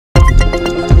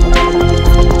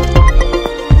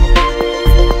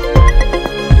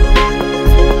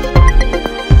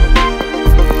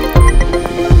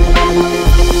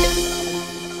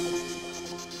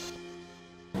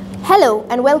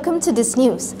and welcome to DiST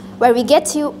News, where we get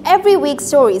to you every week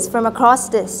stories from across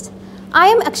DiST. I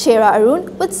am Akshara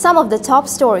Arun with some of the top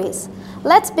stories.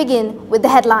 Let's begin with the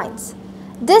headlines.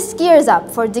 DiST gears up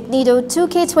for Dignito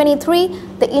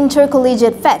 2K23, the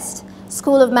Intercollegiate Fest.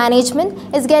 School of Management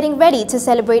is getting ready to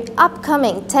celebrate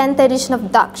upcoming 10th edition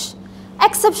of DAKSH.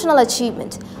 Exceptional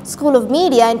achievement. School of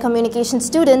Media and Communication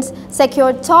students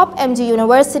secured top MG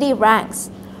University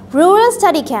ranks. Rural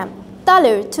Study Camp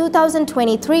Talir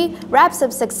 2023 wraps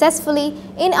up successfully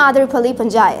in Adarpalli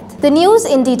Panchayat. The news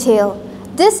in detail.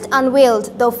 DiST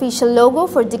unveiled the official logo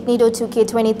for Dignito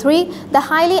 2K23, the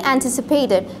highly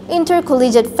anticipated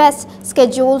Intercollegiate Fest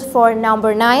scheduled for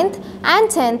November 9th and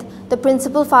 10th. The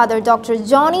Principal Father Dr.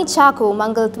 Johnny Chaco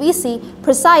Mangal-Twisi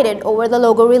presided over the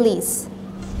logo release.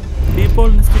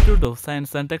 DePaul Institute of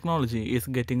Science and Technology is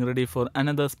getting ready for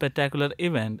another spectacular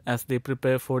event as they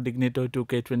prepare for Dignito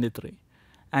 2K23,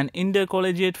 an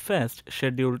Intercollegiate Fest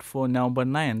scheduled for November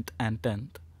 9th and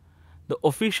 10th. The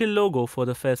official logo for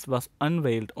the fest was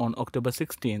unveiled on October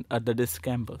 16th at the DiST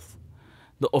campus.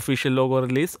 The official logo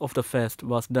release of the fest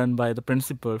was done by the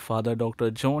Principal Father Dr.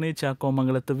 Johnny Chaco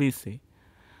Mangal-Twisi.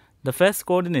 The fest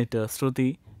coordinator,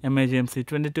 Shruti, MAGMC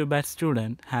 22 batch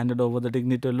student, handed over the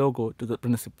Dignito logo to the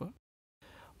principal.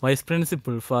 Vice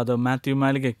Principal Father Matthew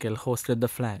Maligekkel hosted the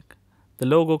flag. The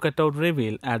logo cutout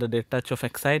reveal added a touch of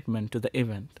excitement to the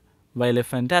event, while a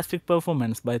fantastic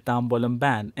performance by Tambolam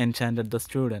Band enchanted the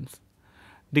students.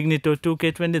 Dignito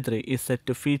 2K23 is set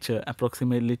to feature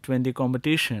approximately 20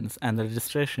 competitions, and the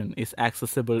registration is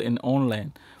accessible in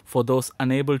online for those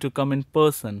unable to come in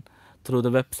person through the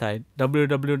website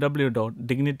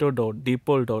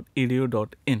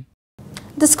www.dignito.depol.edu.in.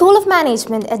 The School of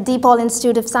Management at DePaul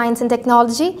Institute of Science and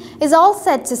Technology is all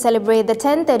set to celebrate the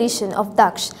 10th edition of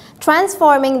DAKSH,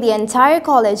 transforming the entire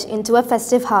college into a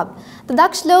festive hub. The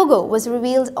DAKSH logo was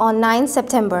revealed on 9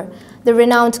 September. The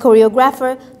renowned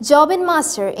choreographer Jobin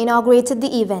Master inaugurated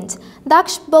the event.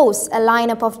 DAKSH boasts a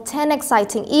lineup of 10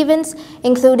 exciting events,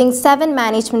 including 7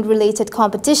 management-related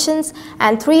competitions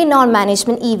and 3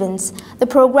 non-management events. The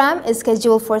program is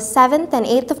scheduled for 7th and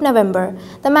 8th of November.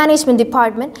 The management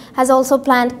department has also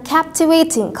planned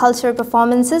captivating cultural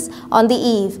performances on the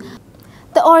eve.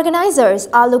 The organizers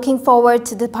are looking forward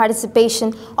to the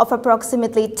participation of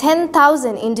approximately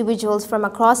 10,000 individuals from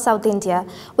across South India,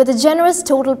 with a generous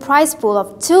total prize pool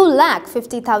of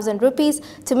 2,50,000 rupees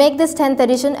to make this 10th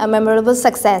edition a memorable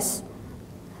success.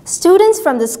 Students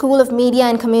from the School of Media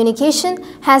and Communication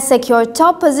has secured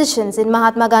top positions in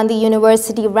Mahatma Gandhi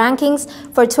University rankings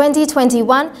for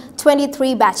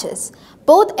 2021-23 batches.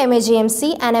 Both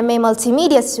MAGMC and MA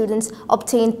Multimedia students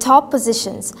obtained top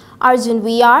positions. Arjun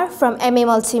VR from MA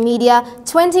Multimedia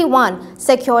 21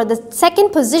 secured the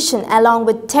 2nd position, along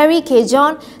with Terry K.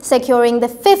 John securing the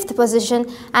 5th position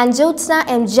and Jyotsna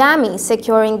M. Jami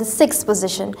securing the 6th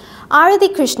position.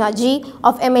 Arati Krishna Ji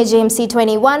of MAGMC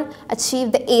 21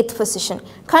 achieved the 8th position.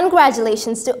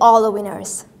 Congratulations to all the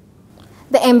winners.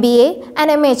 The MBA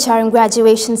and MHRM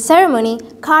graduation ceremony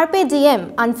Carpe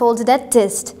Diem unfolded at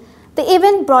DiST. The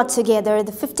event brought together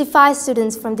the 55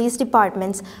 students from these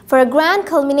departments for a grand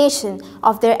culmination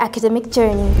of their academic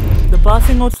journey. The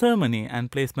passing out ceremony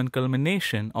and placement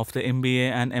culmination of the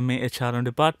MBA and MA HRM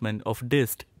department of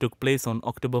DiST took place on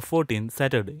October 14,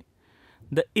 Saturday.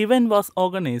 The event was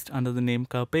organized under the name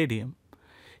Carpe Diem.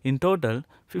 In total,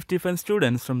 55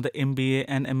 students from the MBA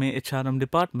and MA HRM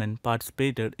department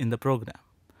participated in the program.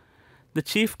 The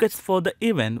chief guest for the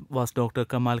event was Dr.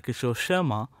 Kamal Kishore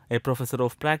Sharma, a professor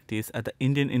of practice at the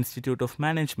Indian Institute of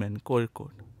Management,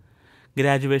 Kozhikode.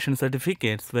 Graduation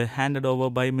certificates were handed over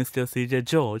by Mr. C.J.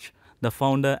 George, the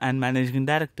founder and managing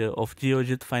director of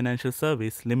Geojit Financial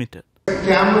Service Limited. A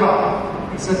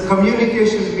camera, it's a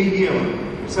communication medium,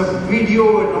 it's a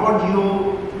video and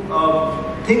audio,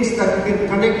 things that you can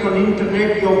connect on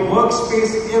internet, your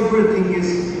workspace, everything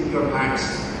is in your hands.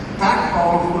 That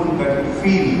powerful that you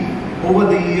feel. Over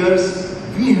the years,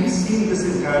 we have seen this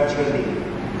entire journey.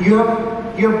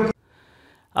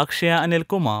 Akshaya Anil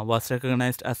Kumar was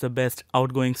recognized as the best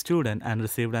outgoing student and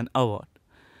received an award.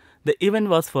 The event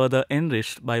was further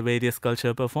enriched by various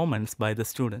cultural performances by the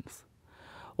students.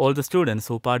 All the students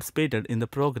who participated in the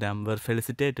program were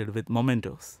felicitated with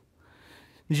mementos.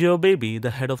 Gio Baby, the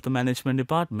head of the management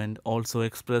department, also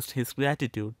expressed his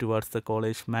gratitude towards the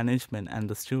college management and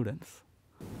the students.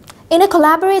 In a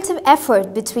collaborative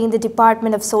effort between the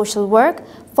Department of Social Work,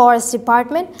 Forest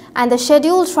Department and the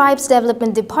Scheduled Tribes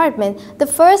Development Department, the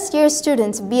first-year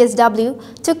students BSW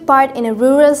took part in a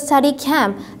rural study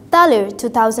camp Talir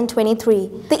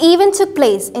 2023. The event took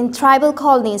place in tribal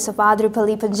colonies of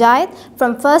Adarpalli Panchayat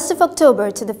from 1st of October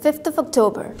to the 5th of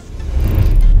October.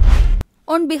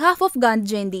 On behalf of Gandhi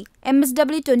Jayanti,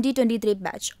 MSW 2023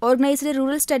 batch organized a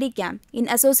rural study camp in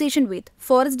association with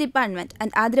Forest Department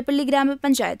and Adrapalli Grama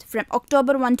Panchayat from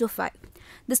October 1 to 5.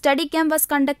 The study camp was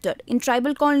conducted in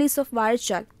tribal colonies of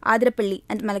Varachal, Adrapalli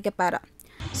and Malakkapara.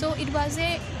 So it was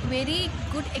a very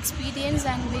good experience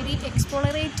and very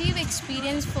explorative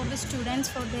experience for the students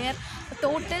for their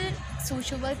total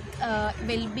social work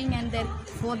well-being and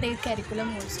for their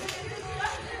curriculum also.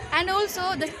 And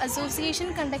also the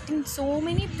association conducting so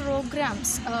many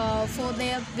programs for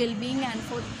their well-being and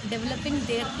for developing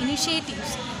their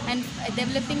initiatives and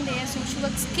developing their social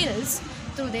work skills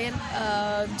through their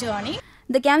journey.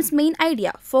 The camp's main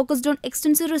idea focused on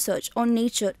extensive research on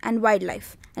nature and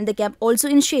wildlife, and the camp also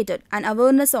initiated an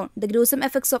awareness on the gruesome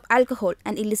effects of alcohol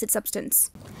and illicit substance.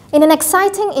 In an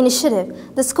exciting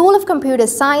initiative, the School of Computer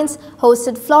Science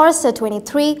hosted Florista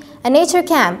 23, a nature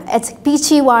camp at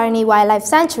Pichi-Warani Wildlife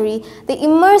Sanctuary. The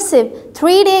immersive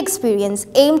 3-day experience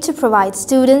aimed to provide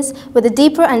students with a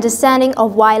deeper understanding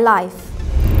of wildlife.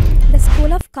 The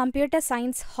School of Computer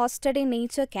Science hosted a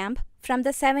nature camp from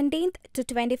the 17th to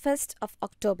 21st of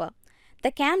October.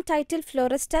 The camp titled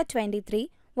Florista 23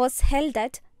 was held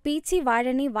at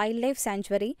Pichi-Warani Wildlife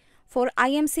Sanctuary for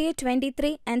IMCA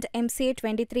 23 and MCA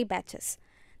 23 batches.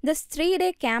 This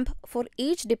 3-day camp for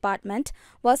each department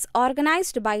was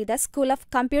organized by the School of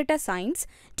Computer Science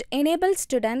to enable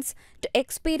students to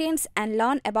experience and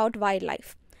learn about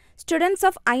wildlife. Students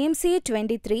of IMCA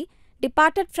 23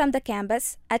 departed from the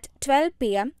campus at 12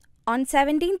 p.m. on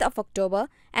 17th of October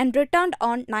and returned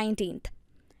on 19th.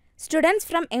 Students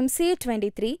from MCA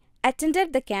 23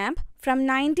 attended the camp from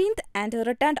 19th and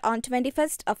returned on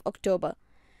 21st of October.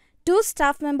 2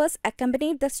 staff members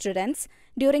accompanied the students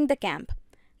during the camp.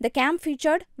 The camp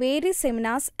featured various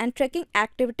seminars and trekking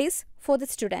activities for the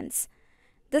students.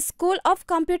 The School of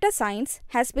Computer Science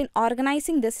has been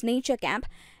organizing this nature camp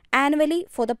annually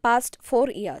for the past 4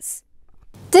 years.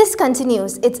 DiST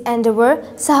continues its endeavor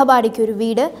Sahabadikuru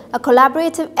Veedu, a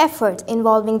collaborative effort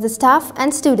involving the staff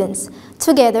and students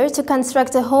together to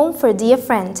construct a home for a dear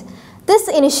friend. This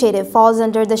initiative falls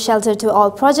under the Shelter to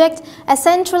All project, a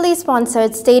centrally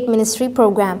sponsored state ministry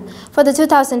program. For the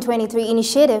 2023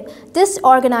 initiative, DiST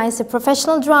organized a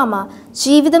professional drama,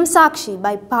 Jeevitham Sakshi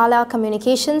by Pala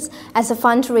Communications as a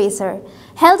fundraiser.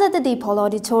 Held at the DePaul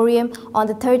Auditorium on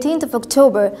the 13th of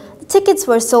October, the tickets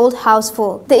were sold house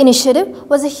full. The initiative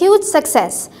was a huge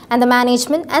success, and the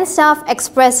management and staff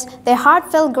expressed their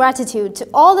heartfelt gratitude to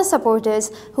all the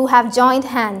supporters who have joined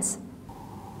hands.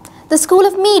 The School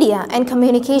of Media and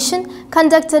Communication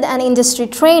conducted an industry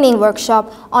training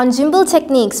workshop on gimbal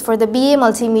techniques for the BA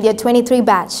Multimedia 23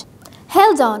 batch.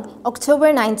 Held on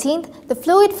October 19th, the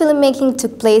fluid filmmaking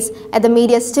took place at the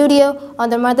Media Studio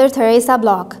on the Mother Teresa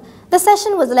block. The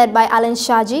session was led by Alan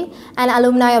Shaji, an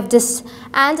alumni of DiST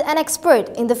and an expert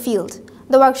in the field.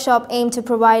 The workshop aimed to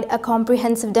provide a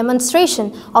comprehensive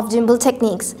demonstration of gimbal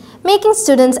techniques, making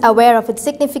students aware of its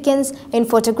significance in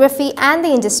photography and the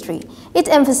industry. It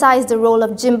emphasized the role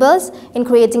of gimbals in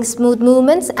creating smooth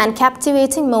movements and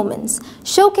captivating moments,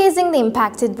 showcasing the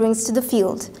impact it brings to the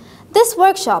field. This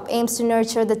workshop aims to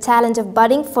nurture the talent of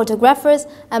budding photographers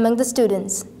among the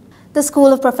students. The School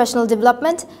of Professional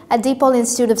Development at DePaul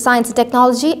Institute of Science and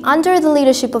Technology, under the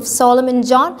leadership of Solomon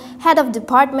John, head of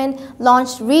department,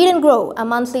 launched Read and Grow, a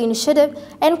monthly initiative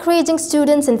encouraging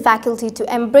students and faculty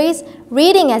to embrace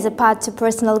reading as a path to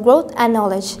personal growth and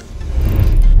knowledge.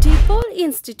 DePaul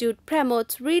Institute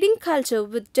promotes reading culture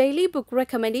with daily book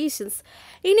recommendations.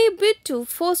 In a bid to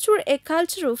foster a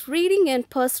culture of reading and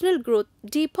personal growth,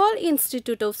 DePaul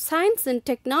Institute of Science and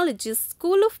Technology's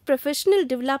School of Professional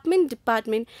Development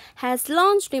Department has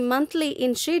launched a monthly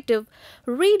initiative,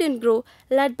 Read and Grow,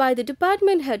 led by the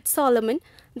department head Solomon.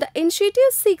 The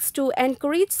initiative seeks to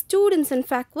encourage students and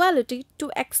faculty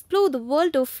to explore the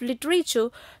world of literature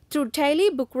through daily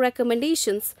book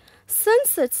recommendations.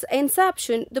 Since its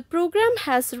inception, the program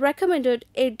has recommended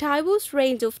a diverse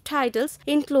range of titles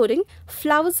including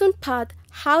Flowers on Path,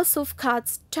 House of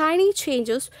Cards, Tiny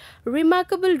Changes,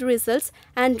 Remarkable Results,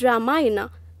 and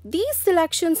Ramayana. These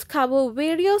selections cover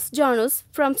various genres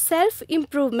from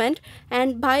self-improvement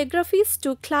and biographies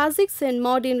to classics and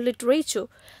modern literature.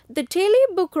 The daily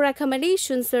book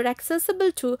recommendations are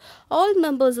accessible to all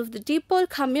members of the DePaul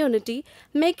community,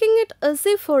 making it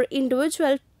easy for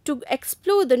individuals to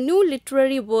explore the new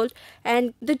literary world,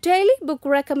 and the daily book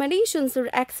recommendations are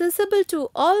accessible to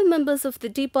all members of the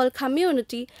DPOL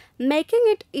community, making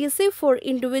it easy for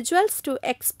individuals to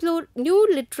explore new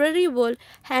literary world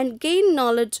and gain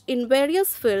knowledge in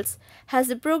various fields. As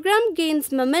the program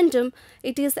gains momentum,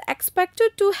 it is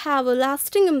expected to have a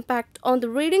lasting impact on the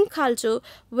reading culture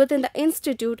within the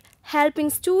institute, helping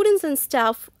students and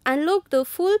staff unlock the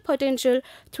full potential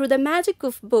through the magic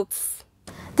of books.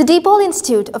 The DPOL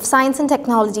Institute of Science and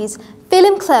Technology's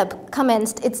Film Club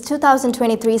commenced its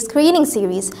 2023 screening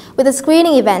series with a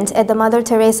screening event at the Mother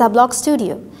Teresa Block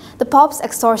Studio. The Pop's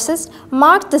Exorcist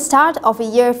marked the start of a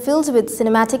year filled with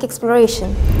cinematic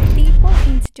exploration. DPOL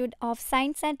Institute of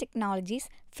Science and Technology's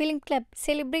Film Club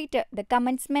celebrated the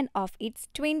commencement of its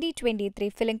 2023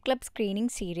 Film Club screening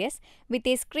series with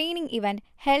a screening event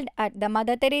held at the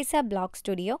Mother Teresa Block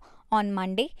Studio on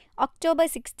Monday, October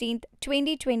 16,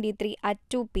 2023 at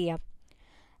 2 p.m.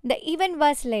 The event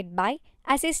was led by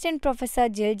Assistant Professor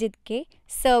Jiljit K,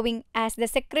 serving as the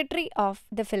Secretary of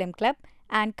the Film Club,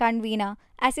 and convener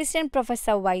Assistant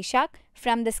Professor Vaishak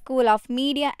from the School of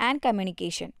Media and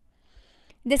Communication.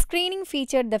 The screening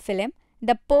featured the film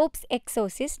The Pope's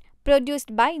Exorcist,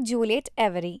 produced by Juliet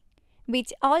Avery,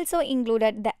 which also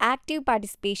included the active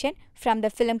participation from the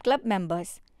Film Club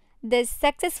members. This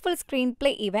successful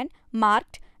screenplay event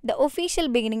marked the official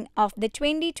beginning of the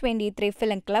 2023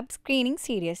 Film Club screening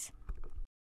series.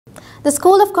 The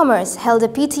School of Commerce held a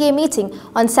PTA meeting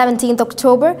on 17th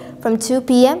October from 2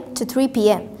 p.m. to 3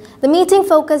 p.m. The meeting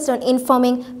focused on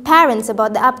informing parents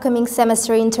about the upcoming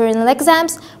semester internal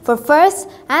exams for first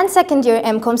and second year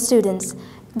MCOM students.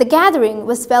 The gathering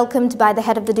was welcomed by the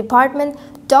head of the department,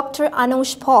 Dr.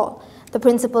 Anush Paul. The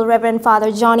principal, Reverend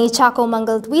Father Johnny Chako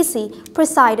Mangal Dwisi,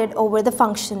 presided over the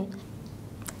function.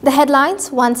 The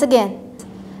headlines once again.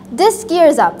 DiST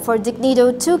gears up for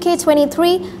Dignito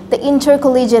 2K23, the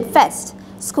Intercollegiate Fest.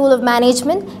 School of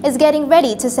Management is getting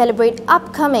ready to celebrate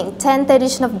upcoming 10th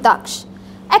edition of DAKSH.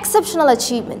 Exceptional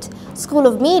achievement. School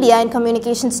of Media and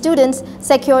Communication students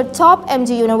secured top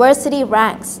MG University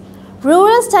ranks.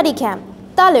 Rural Study Camp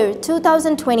Talir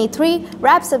 2023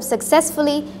 wraps up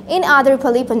successfully in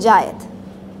Adarpalli Panchayat.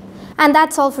 And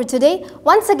that's all for today.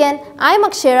 Once again, I'm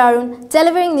Akshay Arun,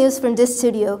 delivering news from this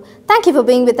studio. Thank you for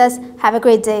being with us. Have a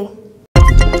great day.